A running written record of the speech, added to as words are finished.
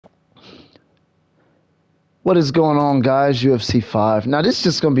What is going on, guys? UFC 5. Now, this is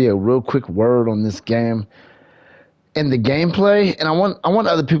just going to be a real quick word on this game and the gameplay, and I want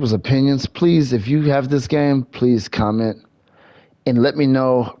other people's opinions. Please, if you have this game, please comment and let me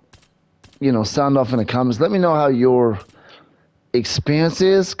know, sound off in the comments. Let me know how your experience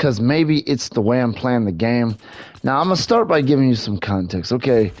is, because maybe it's the way I'm playing the game. Now, I'm going to start by giving you some context.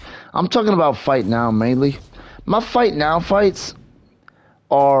 Okay, I'm talking about Fight Now mainly. My Fight Now fights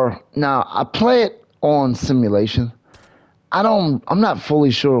now I play it on simulation. I'm not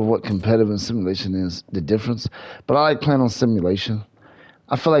fully sure of what competitive and simulation is, the difference, but I like playing on simulation.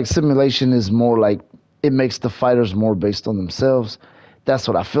 I feel like simulation is more like it makes the fighters more based on themselves. That's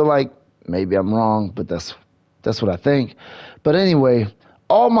what I feel like. Maybe I'm wrong, but that's what I think. But anyway,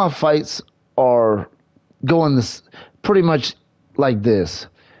 all my fights are going this pretty much like this.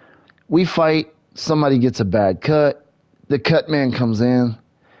 We fight, somebody gets a bad cut, the cut man comes in,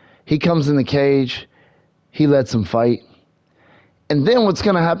 he comes in the cage, he lets him fight. And then what's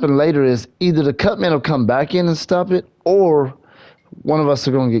going to happen later is either the cut man will come back in and stop it, or one of us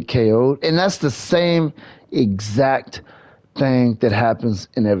are going to get KO'd. And that's the same exact thing that happens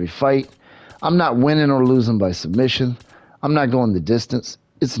in every fight. I'm not winning or losing by submission. I'm not going the distance.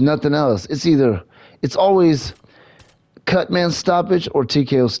 It's nothing else. It's always cut man stoppage or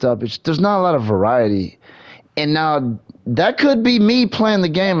TKO stoppage. There's not a lot of variety. And now that could be me playing the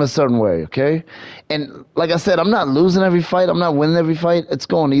game a certain way, okay? And like I said, I'm not losing every fight. I'm not winning every fight. It's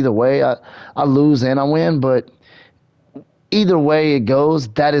going either way. I lose and I win, but either way it goes,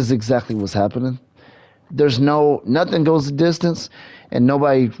 that is exactly what's happening. There's nothing goes the distance, and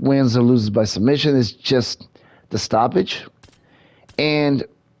nobody wins or loses by submission. It's just the stoppage. And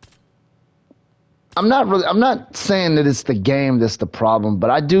I'm not saying that it's the game that's the problem, but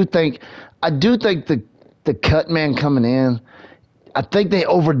I do think the cut man coming in, I think they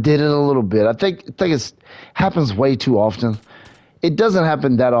overdid it a little bit. I think it happens way too often. It doesn't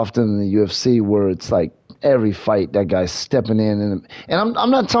happen that often in the UFC where it's like every fight that guy's stepping in, and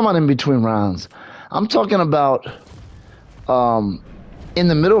I'm not talking about in between rounds. I'm talking about in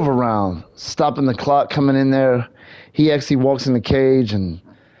the middle of a round, stopping the clock, coming in there. He actually walks in the cage, and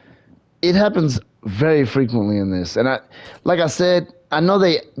it happens very frequently in this. And like I said, I know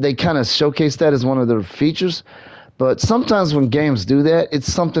they kind of showcase that as one of their features, but sometimes when games do that,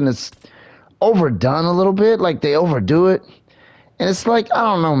 it's something that's overdone a little bit, like they overdo it. And it's like, I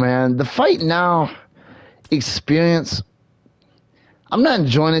don't know, man. The Fight Now experience, I'm not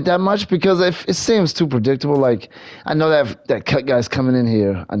enjoying it that much because it seems too predictable. Like, I know that cut guy's coming in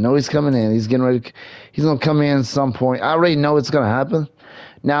here. I know he's coming in. He's getting ready. He's going to come in at some point. I already know it's going to happen.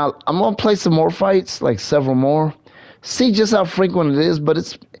 Now, I'm going to play some more fights, like several more. See just how frequent it is, but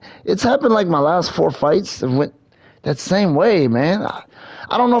it's happened like my last 4 fights and went that same way, man.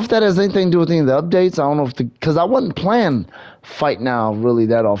 I don't know if that has anything to do with any of the updates. I don't know because I wasn't playing Fight Now really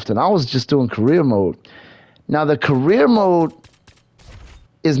that often. I was just doing career mode. Now, the career mode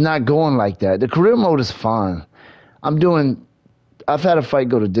is not going like that. The career mode is fine. I've had a fight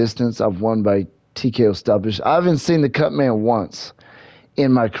go to distance. I've won by TKO stoppage. I haven't seen the cut man once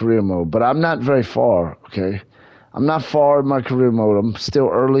in my career mode, but I'm not very far, okay? I'm not far in my career mode. I'm still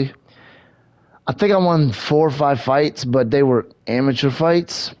early. I think I won 4 or 5 fights, but they were amateur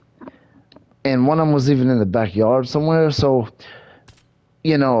fights. And one of them was even in the backyard somewhere. So,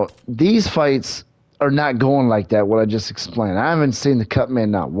 these fights are not going like that, what I just explained. I haven't seen the cut man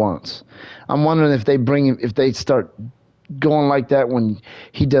not once. I'm wondering if they start going like that when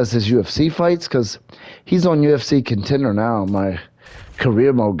he does his UFC fights, because he's on UFC Contender now, my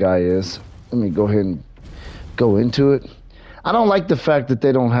career mode guy is. Let me go ahead and go into it. I don't like the fact that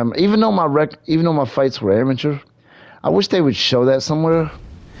they don't have, even though my fights were amateur, I wish they would show that somewhere.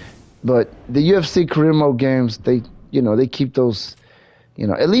 But the UFC career mode games, they keep those,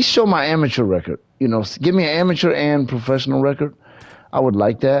 at least show my amateur record. Give me an amateur and professional record. I would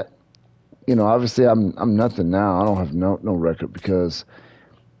like that. Obviously I'm nothing now. I don't have no record because,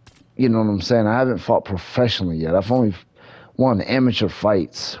 you know what I'm saying? I haven't fought professionally yet. I've only won amateur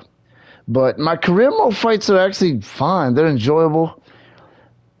fights. But my career mode fights are actually fine. They're enjoyable.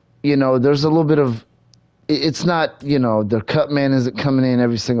 There's a little bit of, it's not, the cut man isn't coming in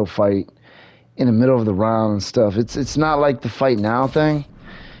every single fight in the middle of the round and stuff. It's not like the Fight Now thing.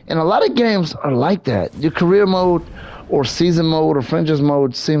 And a lot of games are like that. Your career mode or season mode or franchise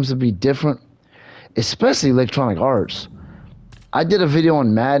mode seems to be different, especially Electronic Arts. I did a video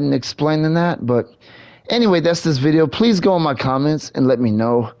on Madden explaining that, but anyway, that's this video. Please go in my comments and let me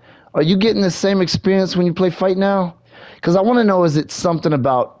know. Are you getting the same experience when you play Fight Now? Because I want to know, is it something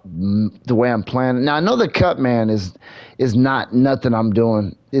about the way I'm playing? Now I know the cut man is not nothing I'm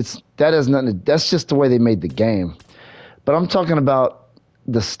doing. That has nothing. That's just the way they made the game. But I'm talking about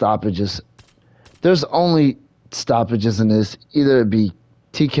the stoppages. There's only stoppages in this. Either it be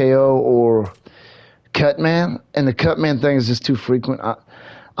TKO or cut man, and the cut man thing is just too frequent.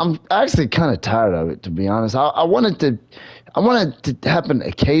 I'm actually kind of tired of it, to be honest. I want it to happen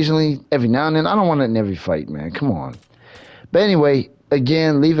occasionally, every now and then. I don't want it in every fight, man. Come on. But anyway,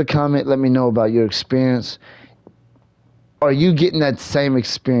 again, leave a comment. Let me know about your experience. Are you getting that same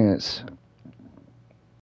experience